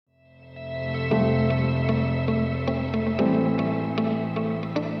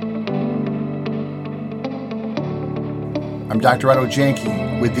I'm Dr. Otto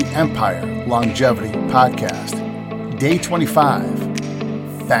Janke with the Empire Longevity Podcast. Day 25,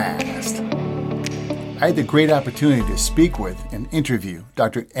 Fast. I had the great opportunity to speak with and interview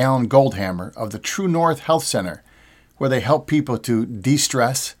Dr. Alan Goldhammer of the True North Health Center, where they help people to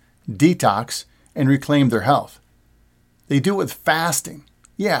de-stress, detox, and reclaim their health. They do it with fasting.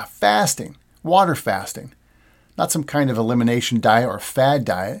 Yeah, fasting. Water fasting. Not some kind of elimination diet or fad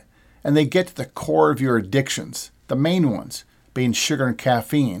diet. And they get to the core of your addictions, the main ones being sugar and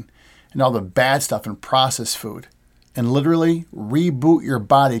caffeine and all the bad stuff in processed food, and literally reboot your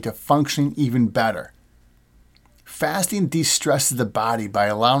body to function even better. Fasting de-stresses the body by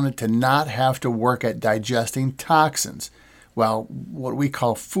allowing it to not have to work at digesting toxins, well, what we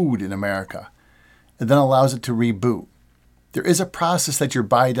call food in America, and then allows it to reboot. There is a process that your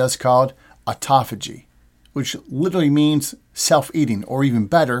body does called autophagy, which literally means self-eating, or even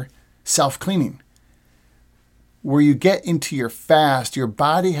better, self-cleaning. Where you get into your fast, your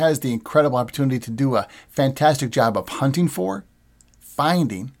body has the incredible opportunity to do a fantastic job of hunting for,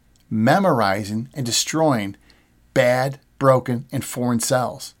 finding, memorizing, and destroying bad, broken, and foreign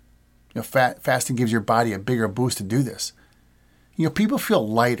cells. Fasting gives your body a bigger boost to do this. People feel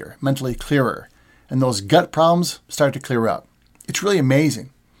lighter, mentally clearer, and those gut problems start to clear up. It's really amazing.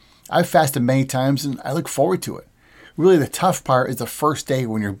 I've fasted many times, and I look forward to it. Really, the tough part is the first day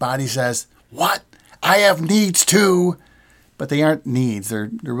when your body says, "What? I have needs too." But they aren't needs.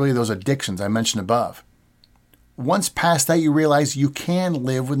 They're really those addictions I mentioned above. Once past that, you realize you can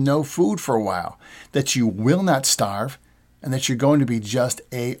live with no food for a while, that you will not starve, and that you're going to be just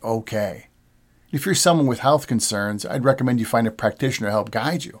A-okay. If you're someone with health concerns, I'd recommend you find a practitioner to help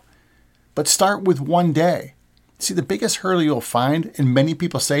guide you. But start with one day. See, the biggest hurdle you'll find, and many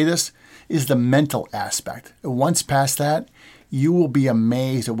people say this, is the mental aspect. Once past that, you will be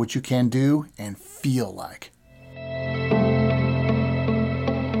amazed at what you can do and feel like.